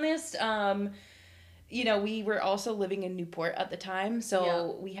be honest. We were also living in Newport at the time.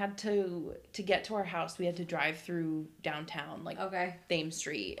 So we had to get to our house, we had to drive through downtown, like Thames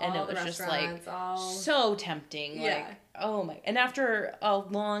Street. And all it was just like so tempting. Yeah. Like, oh my. And after a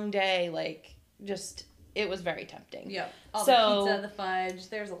long day, like just... it was very tempting. Yeah. All the pizza, the fudge.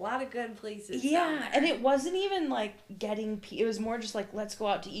 There's a lot of good places. Yeah. And it wasn't even like getting, it was more just like, let's go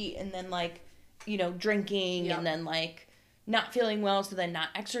out to eat. And then like, drinking and then like not feeling well. So then not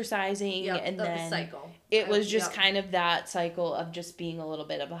exercising. And then the cycle. it was just Yep. kind of that cycle of just being a little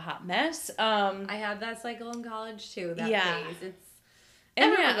bit of a hot mess. I had that cycle in college too. That Yeah. phase. It's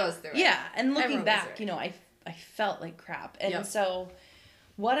And everyone goes through it. Yeah, and looking Everyone goes back, through it. I felt like crap. And Yep. so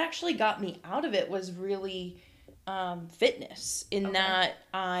what actually got me out of it was really fitness, in Okay. that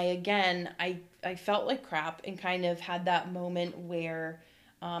I felt like crap and kind of had that moment where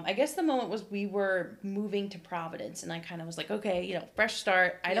I guess the moment was we were moving to Providence, and I kind of was like, okay, fresh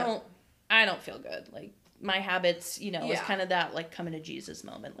start. I don't feel good. Like, my habits, it was Yeah. kind of that like coming to Jesus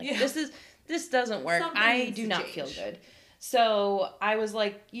moment. Like, Yeah. this doesn't work. Something I needs do to not change. feel good. So I was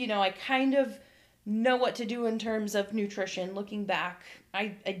like, I kind of know what to do in terms of nutrition. Looking back, I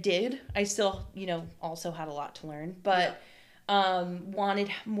did. I still, also had a lot to learn, but wanted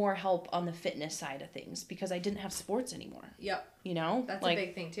more help on the fitness side of things because I didn't have sports anymore. Yep. That's That's a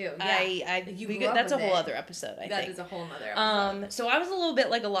big thing too. Yeah. That's a whole it. other episode, I That think. is a whole nother episode. So I was a little bit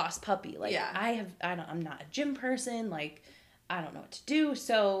like a lost puppy. Like, Yeah. I'm not a gym person. Like, I don't know what to do.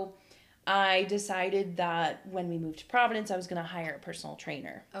 So I decided that when we moved to Providence, I was going to hire a personal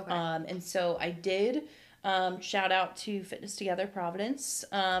trainer. Okay. And so I did. Shout out to Fitness Together Providence,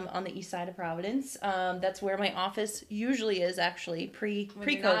 on the east side of Providence. That's where my office usually is, actually, When you're not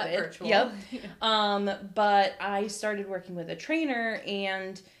pre-COVID. virtual. Yep. But I started working with a trainer,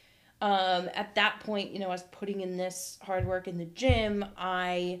 and at that point, I was putting in this hard work in the gym.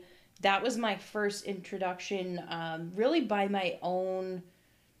 That was my first introduction, really by my own,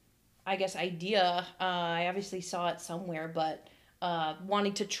 I guess, idea. I obviously saw it somewhere, but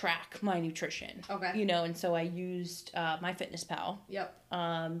wanting to track my nutrition. Okay. And so I used MyFitnessPal.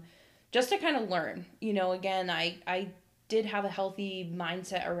 Yep. Just to kind of learn. Again, I did have a healthy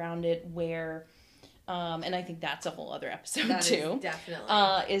mindset around it where, and I think that's a whole other episode That too. is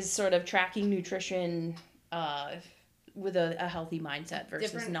definitely. Is sort of tracking nutrition with a healthy mindset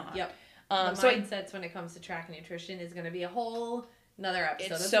versus Different. not. Yep. The So mindsets when it comes to tracking nutrition is going to be a whole another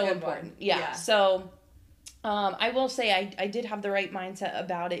episode. it's That's so a good important. One. Yeah. So I will say I did have the right mindset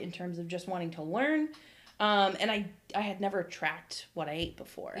about it in terms of just wanting to learn. And I had never tracked what I ate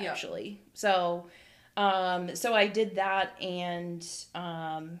before, Yeah. actually. So I did that, and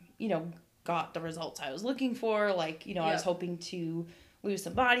got the results I was looking for. Like, I was hoping to lose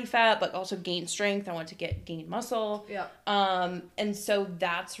some body fat, but also gain strength. I wanted to gain muscle. Yep. And so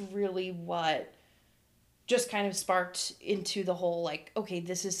that's really what just kind of sparked into the whole, like, okay,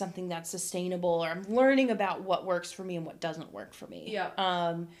 this is something that's sustainable, or I'm learning about what works for me and what doesn't work for me. Yep.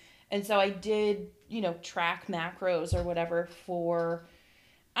 And so I did, track macros or whatever for,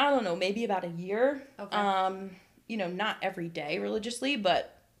 I don't know, maybe about a year. Okay. Not every day religiously,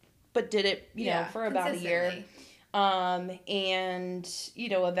 but did it, for about a year. consistently. And,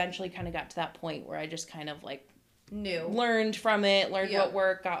 eventually kind of got to that point where I just kind of like New. learned from it, learned Yeah. what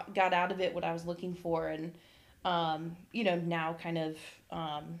worked, got out of it what I was looking for, and now kind of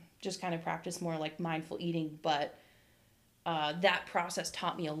just kind of practice more like mindful eating. But that process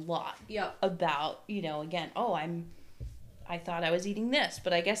taught me a lot Yep. about, again, I thought I was eating this,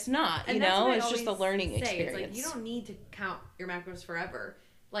 but I guess not. And that's what I It's just a always learning say. experience. It's like, you don't need to count your macros forever.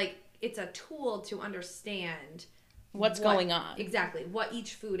 Like, it's a tool to understand What's going on. Exactly. What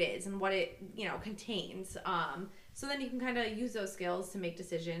each food is and what it, contains. So then you can kind of use those skills to make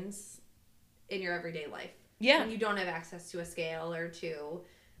decisions in your everyday life. Yeah. When you don't have access to a scale or to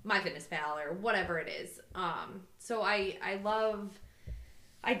MyFitnessPal or whatever it is. So I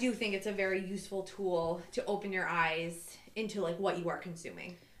do think it's a very useful tool to open your eyes into like what you are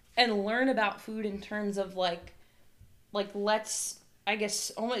consuming. And learn about food in terms of like let's, I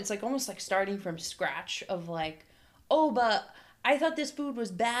guess, almost like starting from scratch of like, oh, but I thought this food was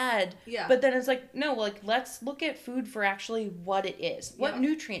bad. Yeah. But then it's like, no, like, let's look at food for actually what it is. What Yeah.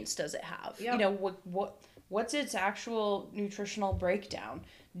 nutrients does it have? Yeah. What's its actual nutritional breakdown?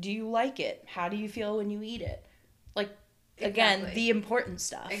 Do you like it? How do you feel when you eat it? Like, again, Exactly. the important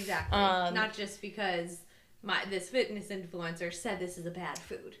stuff. Exactly. Not just because this fitness influencer said this is a bad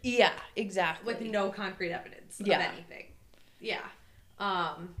food Yeah, exactly. with no concrete evidence of Yeah. anything. Yeah.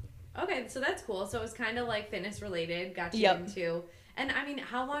 Okay, so that's cool. So it was kind of like fitness related, got you Yep. into. And I mean,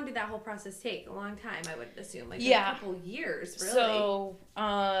 how long did that whole process take? A long time, I would assume. Like Yeah. a couple years, really.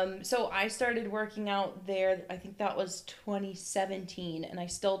 So I started working out there. I think that was 2017, and I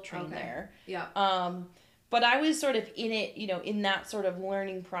still train Okay. there. Yeah. But I was sort of in it, in that sort of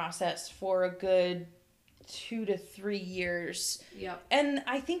learning process for a good 2 to 3 years. Yep. And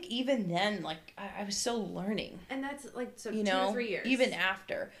I think even then, like, I was still learning, And that's like, so you 2 know, to 3 years. even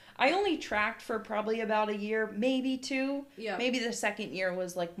after. I only tracked for probably about a year, maybe 2. Yeah. Maybe the second year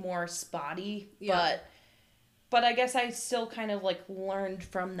was like more spotty, Yeah. but I guess I still kind of like learned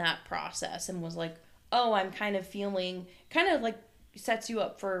from that process and was like, oh, I'm kind of feeling, kind of like sets you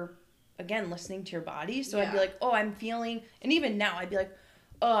up for, again, listening to your body. So I'd be Yeah. like, oh, I'm feeling, and even now I'd be like,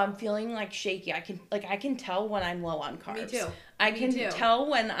 oh, I'm feeling like shaky. I can tell when I'm low on carbs. Me too. I Me can too. tell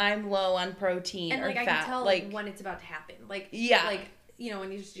when I'm low on protein And or like I fat. can tell like when it's about to happen. Like Yeah. like you know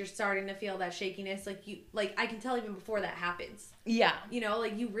when you're starting to feel that shakiness, like you like I can tell even before that happens. yeah. You know,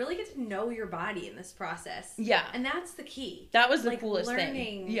 like you really get to know your body in this process. Yeah. And that's the key. That was the like coolest learning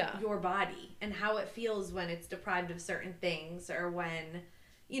thing. Yeah. your body and how it feels when it's deprived of certain things or when,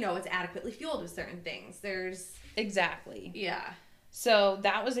 you know, it's adequately fueled with certain things. There's Exactly. yeah. So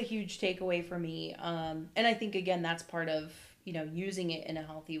that was a huge takeaway for me. And I think, again, that's part of, you know, using it in a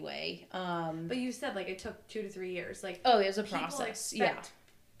healthy way. But you said like it took 2 to 3 years. Like Oh, it was a people process. expect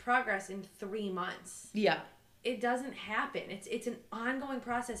progress in 3 months. Yeah. It doesn't happen. It's an ongoing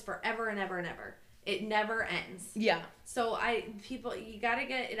process forever and ever and ever. It never ends. Yeah. So you got to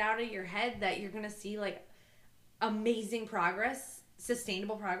get it out of your head that you're going to see like amazing progress,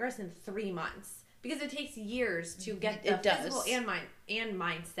 sustainable progress in 3 months because it takes years to get the It does. physical and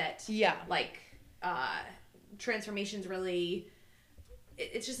mindset Yeah. like transformations really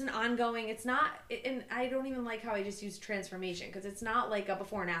it's just an ongoing it's not and I don't even like how I just use transformation because it's not like a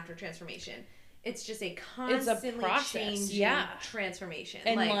before and after transformation. It's just a constantly changing transformation.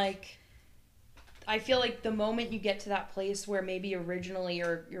 And like I feel like the moment you get to that place where maybe originally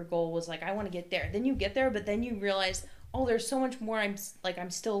your goal was like, I want to get there, then you get there, but then you realize, oh, there's so much more I'm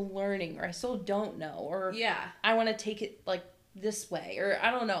still learning, or I still don't know, or I want to take it like this way, or I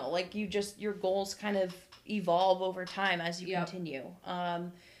don't know, like your goals kind of evolve over time as you continue.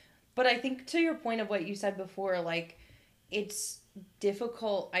 But I think to your point of what you said before, like it's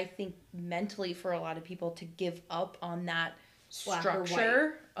difficult, I think, mentally for a lot of people to give up on that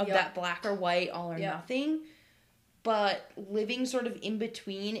structure of that black or white, all or nothing, but living sort of in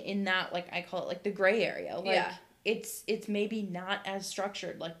between in that, like I call it like the gray area, like it's maybe not as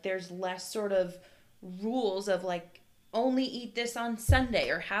structured, like there's less sort of rules of like only eat this on Sunday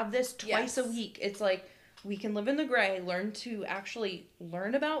or have this twice a week. It's like we can live in the gray, learn to actually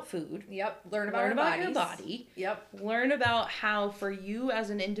learn about food. Learn about your body. Learn about how, for you as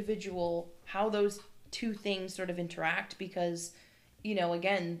an individual, how those two things sort of interact, because, you know,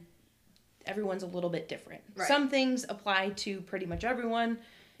 again, everyone's a little bit different. Right. Some things apply to pretty much everyone.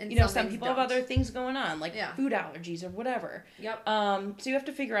 And you know, some people have other things going on, like Yeah. food allergies or whatever. Yep. So you have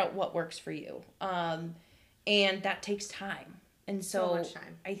to figure out what works for you. And that takes time. And so much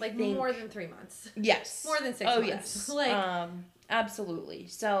time. I like think more than 3 months. Yes. More than 6 months. Oh, yes. Like absolutely.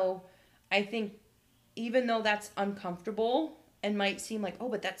 So I think even though that's uncomfortable and might seem like, oh,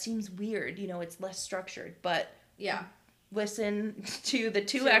 but that seems weird, you know, it's less structured, but yeah. Listen to the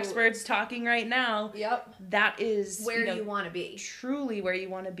two experts talking right now. Yep. That is where you want to be. Truly where you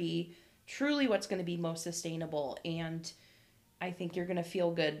want to be. Truly what's going to be most sustainable. And I think you're going to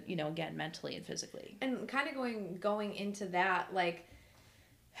feel good, you know, again, mentally and physically. And kind of going into that, like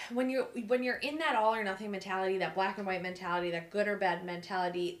when you're in that all or nothing mentality, that black and white mentality, that good or bad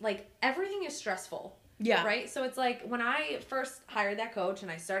mentality, like everything is stressful. Yeah. Right? So it's like when I first hired that coach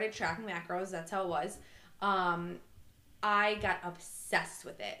and I started tracking macros, that's how it was. I got obsessed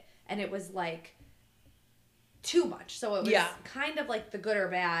with it. And it was like too much. So it was kind of like the good or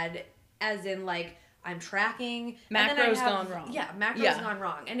bad, as in like I'm tracking. Macros gone wrong. Yeah, macros gone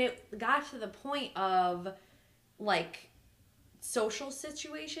wrong. And it got to the point of like social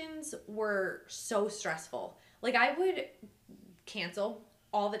situations were so stressful. Like I would cancel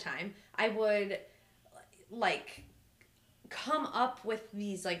all the time. I would like come up with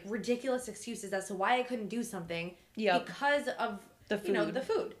these like ridiculous excuses as to why I couldn't do something because of the food. You know, the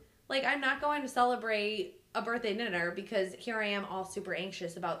food. Like I'm not going to celebrate a birthday dinner because here I am all super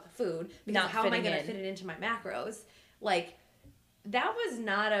anxious about the food. Because how am I going to fit it into my macros? Like that was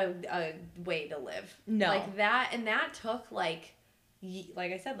not a way to live. No. Like that, and that took like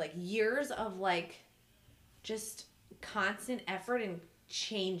I said, like years of like just constant effort and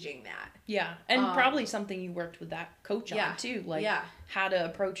changing that. Yeah. And probably something you worked with that coach on too. Like how to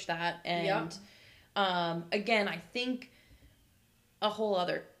approach that. And again, I think a whole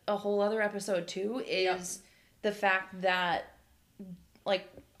other episode too is the fact that, like,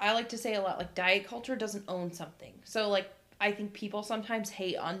 I like to say a lot, like diet culture doesn't own something. So like I think people sometimes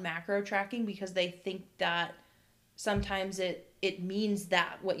hate on macro tracking because they think that sometimes it means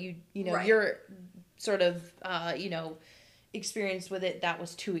that what you know you're sort of experience with it that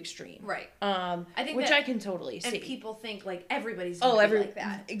was too extreme. Right. I think I can totally see. And people think like everybody's gonna be like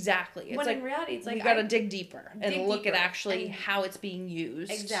that. Exactly. It's when like, in reality it's like you gotta dig deeper and look at actually how it's being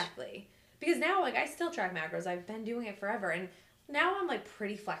used. Exactly. Because now like I still track macros. I've been doing it forever and now I'm like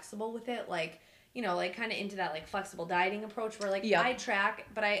pretty flexible with it. Like, you know, like kind of into that like flexible dieting approach where like Yeah. I track,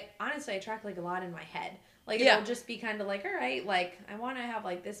 but I track like a lot in my head. Like Yeah. it'll just be kind of like, all right, like I want to have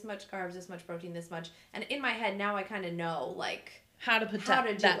like this much carbs, this much protein, this much, and in my head now I kind of know like how to put how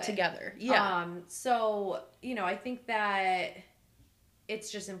to do that it. together. Yeah. So, you know, I think that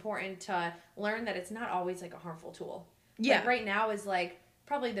it's just important to learn that it's not always like a harmful tool. Yeah. Like right now is like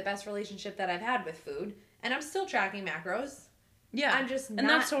probably the best relationship that I've had with food, and I'm still tracking macros. Yeah. I'm just And not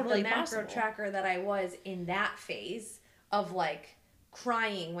that's totally the macro possible. tracker that I was in that phase of like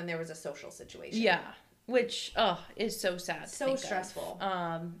crying when there was a social situation. Yeah. Which is so sad. To So think stressful.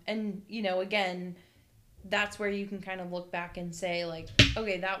 Of. And you know, again, that's where you can kind of look back and say like,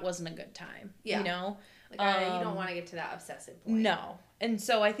 okay, that wasn't a good time. Yeah. You know? Like you don't want to get to that obsessive point. No. And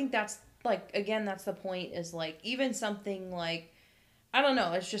so I think that's like, again, that's the point, is like even something like, I don't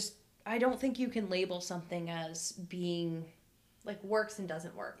know, it's just, I don't think you can label something as being Like works and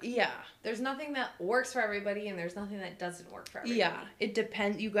doesn't work. yeah. There's nothing that works for everybody and there's nothing that doesn't work for everybody. Yeah. It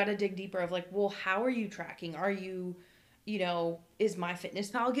depends. You got to dig deeper of like, well, how are you tracking? Are you, you know, is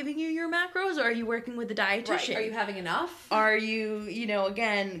MyFitnessPal giving you your macros, or are you working with a dietitian? Right. Are you having enough? Are you, you know,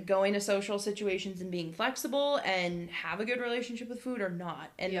 again, going to social situations and being flexible and have a good relationship with food or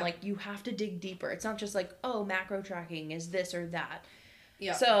not? And Yeah. like, you have to dig deeper. It's not just like, oh, macro tracking is this or that.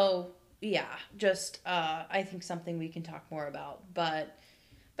 Yeah. So, yeah, just, I think something we can talk more about, but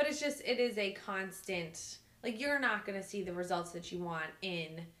But it is a constant, like you're not going to see the results that you want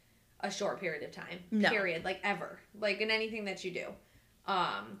in a short period of time. No. Period. Like ever. Like in anything that you do.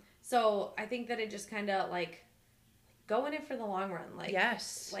 So I think that it just kind of like go in it for the long run. Like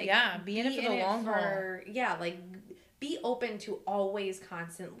yes, like yeah, be in it for the long haul. Yeah, like be open to always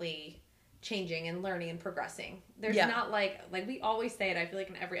constantly changing and learning and progressing. There's Yeah. not like we always say it, I feel like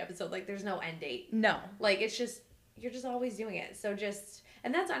in every episode, like there's no end date. No. Like it's just you're just always doing it. So just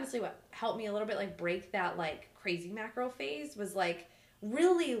and that's honestly what helped me a little bit like break that like crazy macro phase was like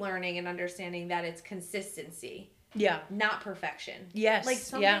really learning and understanding that it's consistency, Yeah. not perfection. Yes. Like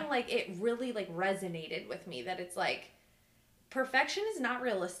something yeah. like it really like resonated with me that it's like perfection is not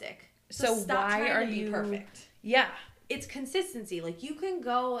realistic. So stop why trying are to be you perfect? Yeah. It's consistency. Like you can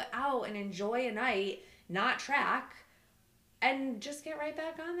go out and enjoy a night, not track, and just get right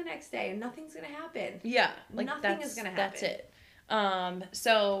back on the next day and nothing's gonna happen. Yeah. Like Nothing is gonna That's happen. it.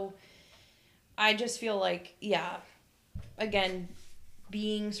 So I just feel like, yeah, again,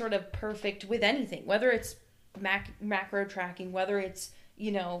 being sort of perfect with anything, whether it's macro tracking, whether it's,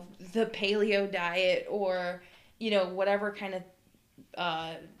 you know, the paleo diet or, you know, whatever kind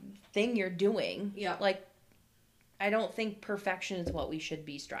of thing you're doing. Yeah. Like, I don't think perfection is what we should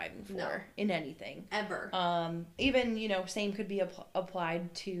be striving for No. in anything. Ever. Even, you know, same could be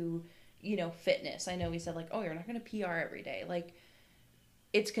applied to, you know, fitness. I know we said like, oh, you're not going to PR every day. Like,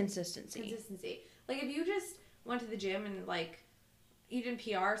 it's consistency. Consistency. Like if you just went to the gym and like you didn't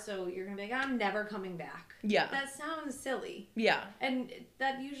PR, so you're gonna be like, I'm never coming back. Yeah. That sounds silly. Yeah. And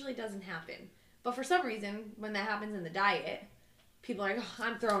that usually doesn't happen. But for some reason, when that happens in the diet, people are like, oh,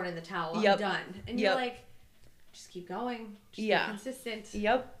 I'm throwing in the towel. I'm Yep. done. And Yep. you're like, just keep going. Just Yeah. be consistent.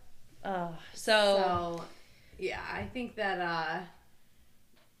 Yep. So, yeah, I think that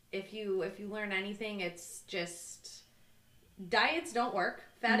if you learn anything, it's just diets don't work.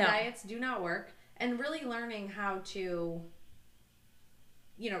 Fad No. diets do not work. And really learning how to,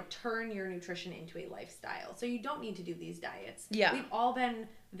 you know, turn your nutrition into a lifestyle. So you don't need to do these diets. Yeah. We've all been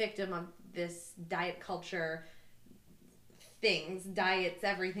victim of this diet culture things, diets,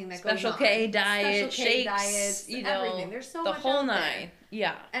 everything that Special goes on. K diet, Special K shakes, diets, you know, everything. There's so the much whole out there. nine.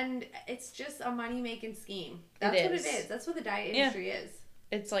 Yeah. And it's just a money-making scheme. That's It what is. it is. That's what the diet Yeah. industry is.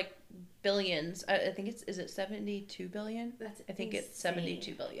 It's like billions. I think is it 72 billion? That's I think it's insane.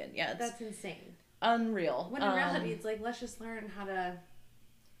 72 billion. Yeah, it's That's insane. unreal. When in reality, it's like, let's just learn how to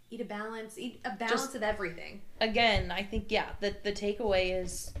eat a balance Just- of everything. again, I think, yeah, the takeaway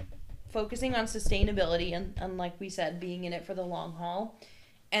is focusing on sustainability and like we said, being in it for the long haul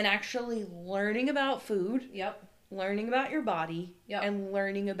and actually learning about food, Yep. learning about your body, Yep. and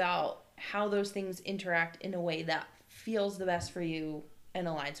learning about how those things interact in a way that feels the best for you and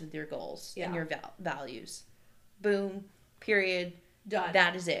aligns with your goals and Yeah. your values. Boom. Period. Done.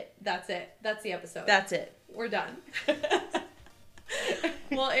 That is it. That's it. That's the episode. That's it. We're done.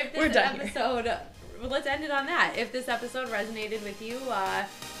 Well, if We're this done here. episode, let's end it on that. If this episode resonated with you,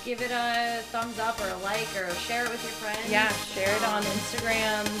 give it a thumbs up or a like or share it with your friends. Yeah, share it on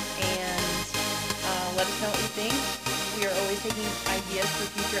Instagram and let us know what you think. We are always taking ideas for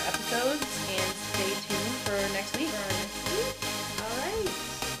future episodes, and stay tuned for next week. For our